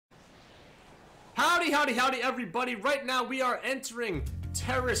Howdy, howdy, howdy, everybody. Right now we are entering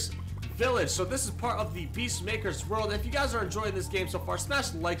Terrace Village. So this is part of the Beastmaker's world. If you guys are enjoying this game so far, smash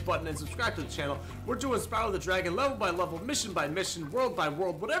the like button and subscribe to the channel. We're doing Spyro the Dragon level by level, mission by mission, world by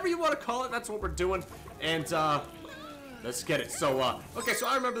world, whatever you want to call it. That's what we're doing. And let's get it. So okay, so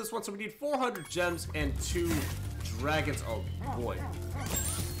I remember this one. So we need 400 gems and 2 dragons. Oh boy.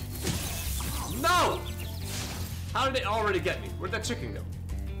 No! How did they already get me? Where'd that chicken go?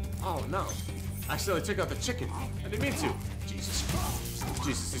 Oh no. I accidentally took out the chicken. I didn't mean to. Jesus.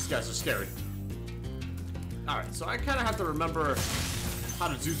 Jesus, these guys are scary. Alright, so I kind of have to remember how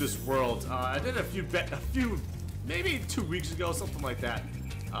to do this world. I did a few, maybe 2 weeks ago, something like that.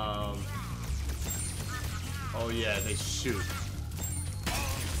 Oh yeah, they shoot.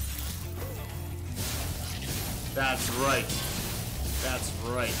 That's right. That's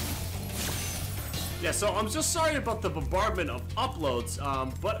right. Yeah, so I'm just sorry about the bombardment of uploads,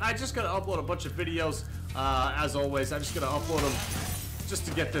 but I just gotta upload a bunch of videos, as always. I'm just gonna upload them just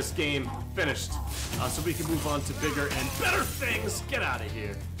to get this game finished, so we can move on to bigger and better things. Get out of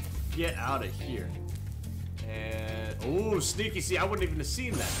here. Get out of here. And, ooh, sneaky. See, I wouldn't even have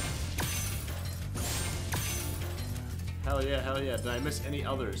seen that. Hell yeah, hell yeah. Did I miss any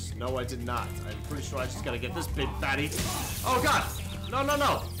others? No, I did not. I'm pretty sure I just gotta get this big fatty. Oh, God. No, no,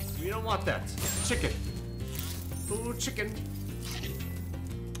 no. You don't want that. Chicken. Ooh, chicken.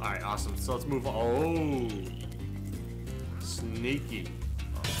 Alright, awesome. So let's move on. Oh. Sneaky.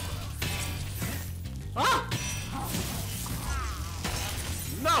 Ah!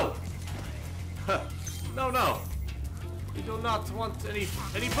 No! No, no. We do not want any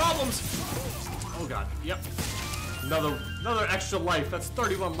problems. Oh god. Yep. Another extra life. That's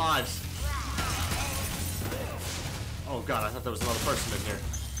 31 lives. Oh god, I thought there was another person in here.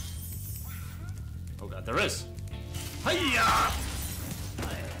 Oh god, there is. Hiya!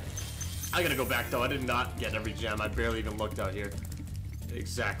 I gotta go back though. I did not get every gem. I barely even looked out here.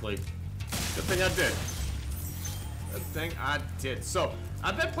 Exactly. Good thing I did. Good thing I did. So,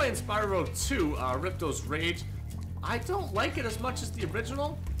 I've been playing Spyro 2, Ripto's Rage. I don't like it as much as the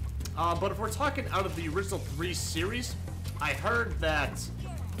original. But if we're talking out of the original 3 series, I heard that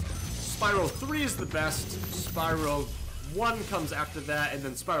Spyro 3 is the best, Spyro 1 comes after that, and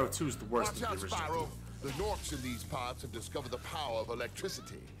then Spyro 2 is the worst of the original. Spyro. The Norks in these parts have discovered the power of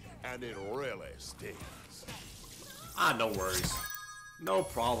electricity, and it really stings. Ah, no worries. No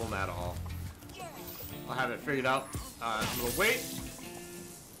problem at all. I'll have it figured out. I'm gonna wait.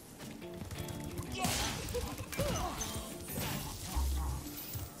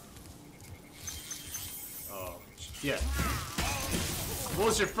 Oh, yeah. What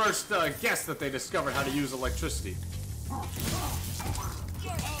was your first guess that they discovered how to use electricity?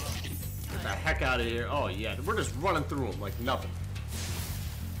 Get the heck out of here. Oh, yeah. We're just running through them like nothing.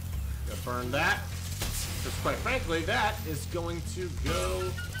 Gonna burn that. Because quite frankly, that is going to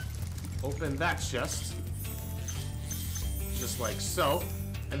go open that chest. Just like so.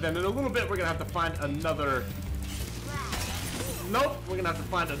 And then in a little bit, we're gonna have to find another... Nope. We're gonna have to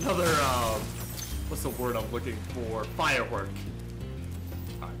find another, what's the word I'm looking for? Firework.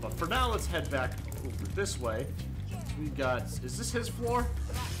 Alright, but for now, let's head back over this way. We got... Is this his floor?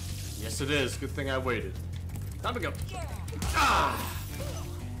 Yes, it is. Good thing I waited. Time to go. Ah!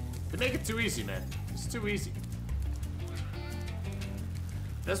 They make it too easy, man. It's too easy.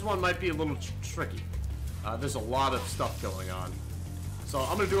 This one might be a little tricky. There's a lot of stuff going on. So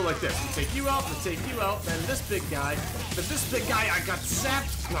I'm gonna do it like this. I'm gonna take you out, I'm gonna take you out, then this big guy. Then this big guy, I got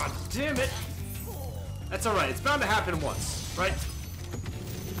zapped. God damn it. That's alright. It's bound to happen once, right?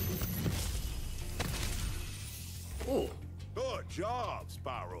 Oh. Good job,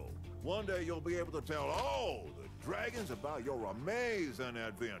 Spyro. One day you'll be able to tell all the dragons about your amazing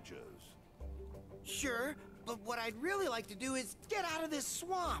adventures. Sure, but what I'd really like to do is get out of this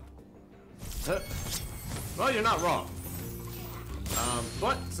swamp. Well, you're not wrong.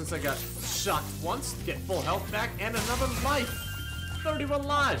 But since I got shocked once, get full health back and another life. 31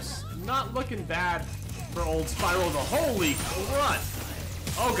 lives. Not looking bad for old Spyro the Holy Crud.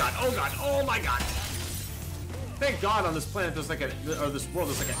 Oh god, oh god, oh my god. Thank God on this planet there's like this world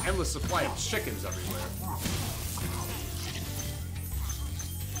there's like an endless supply of chickens everywhere.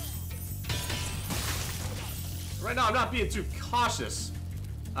 Right now I'm not being too cautious.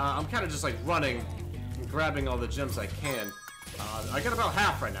 I'm kind of just like running and grabbing all the gems I can. I got about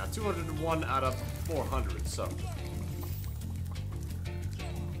half right now, 201 out of 400, so.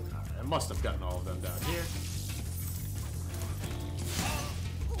 I must have gotten all of them down here.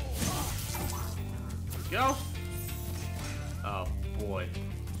 There we go. Oh boy.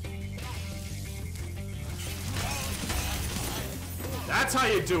 That's how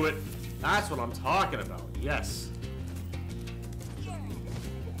you do it. That's what I'm talking about. Yes.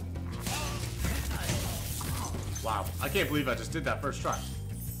 Wow, I can't believe I just did that first try.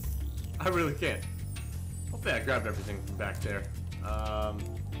 I really can't. Hopefully I grabbed everything from back there.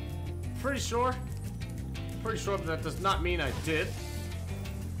 Pretty sure, but that does not mean I did.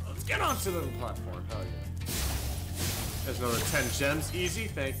 Let's get onto the platform. Hell yeah. There's another 10 gems. Easy,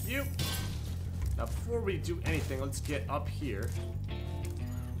 thank you. Now before we do anything, let's get up here.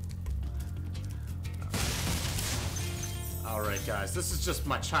 Alright guys, this is just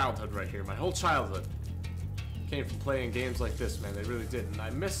my childhood right here. My whole childhood came from playing games like this, man. They really did. And I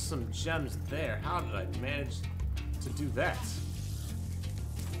missed some gems there. How did I manage to do that?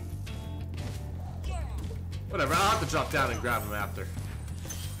 Whatever, I'll have to drop down and grab them after.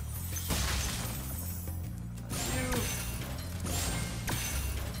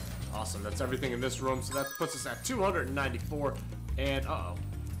 Awesome, that's everything in this room. So that puts us at 294. And uh-oh.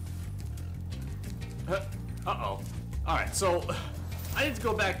 Uh-oh. Alright, so I need to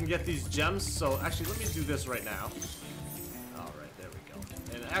go back and get these gems. So actually, let me do this right now. Alright, there we go.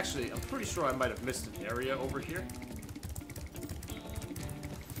 And actually, I'm pretty sure I might have missed an area over here.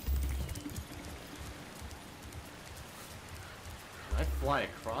 Can I fly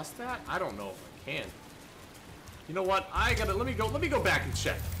across that? I don't know if I can. You know what? I gotta let me go back and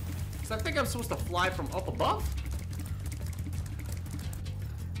check. Cause I think I'm supposed to fly from up above.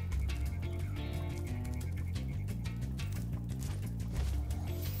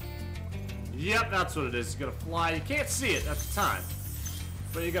 Yep, that's what it is. You're gonna fly. You can't see it at the time,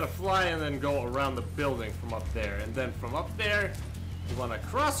 but you gotta fly and then go around the building from up there, and then from up there, you wanna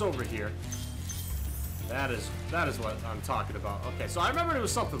cross over here. That is what I'm talking about. Okay, so I remember it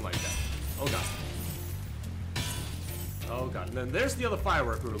was something like that. Oh god. Oh god. And then there's the other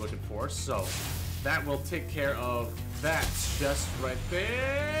firework we were looking for. So that will take care of that chest right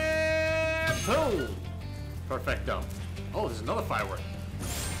there. Boom. Perfecto. Oh, there's another firework.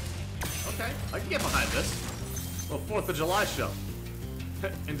 Okay, I can get behind this. Little 4th of July show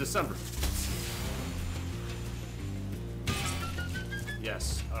in December.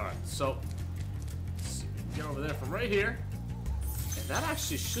 Yes. All right. So let's get over there from right here, and that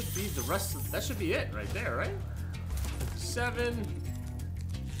actually should be the rest of. That should be it right there, right? 7.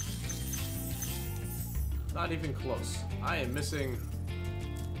 Not even close. I am missing.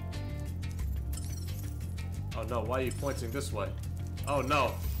 Oh no! Why are you pointing this way? Oh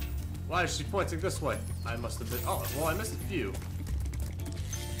no! Why is she pointing this way? I must have been. Oh, well, I missed a few.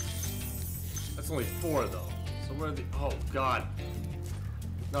 That's only 4 though. So where are the? Oh god.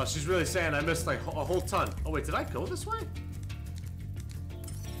 No, she's really saying I missed like a whole ton. Oh wait, did I go this way?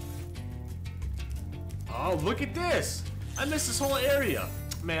 Oh, look at this! I missed this whole area.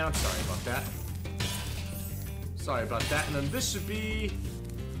 Man, I'm sorry about that. Sorry about that. And then this should be.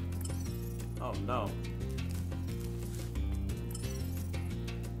 Oh no.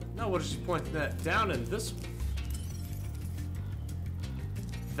 No, what is she pointing that down in this?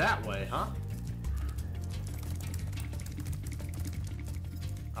 That way, huh?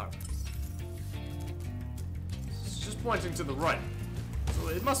 Alright. It's just pointing to the right. So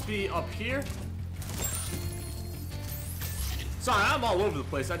it must be up here. Sorry, I'm all over the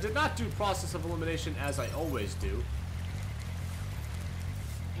place. I did not do process of elimination as I always do.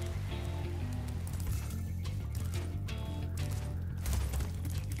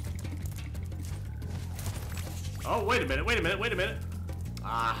 Oh, wait a minute.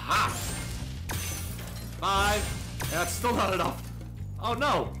 Aha! 5. That's still not enough. Oh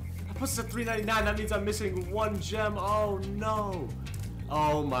no! That puts us at 399. That means I'm missing 1 gem. Oh no!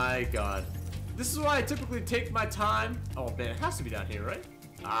 Oh my god. This is why I typically take my time. Oh man, it has to be down here, right?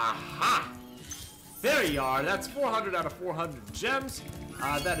 Aha! There you are. That's 400 out of 400 gems.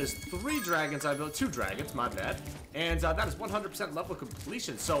 That is 3 dragons. I built 2 dragons, my bad. And that is 100% level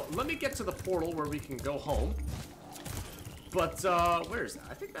completion. So let me get to the portal where we can go home. But where is that?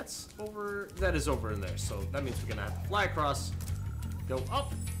 I think that's over. That is over in there. So that means we're gonna have to fly across, go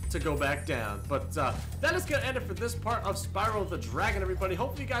up to go back down. But that is gonna end it for this part of Spyro the Dragon, everybody.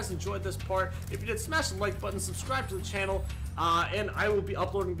 Hopefully you guys enjoyed this part. If you did, smash the like button, subscribe to the channel, and I will be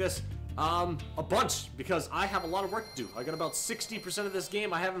uploading this a bunch because I have a lot of work to do. I got about 60% of this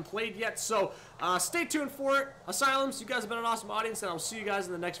game I haven't played yet, so stay tuned for it. Asylums, you guys have been an awesome audience, and I'll see you guys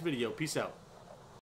in the next video. Peace out.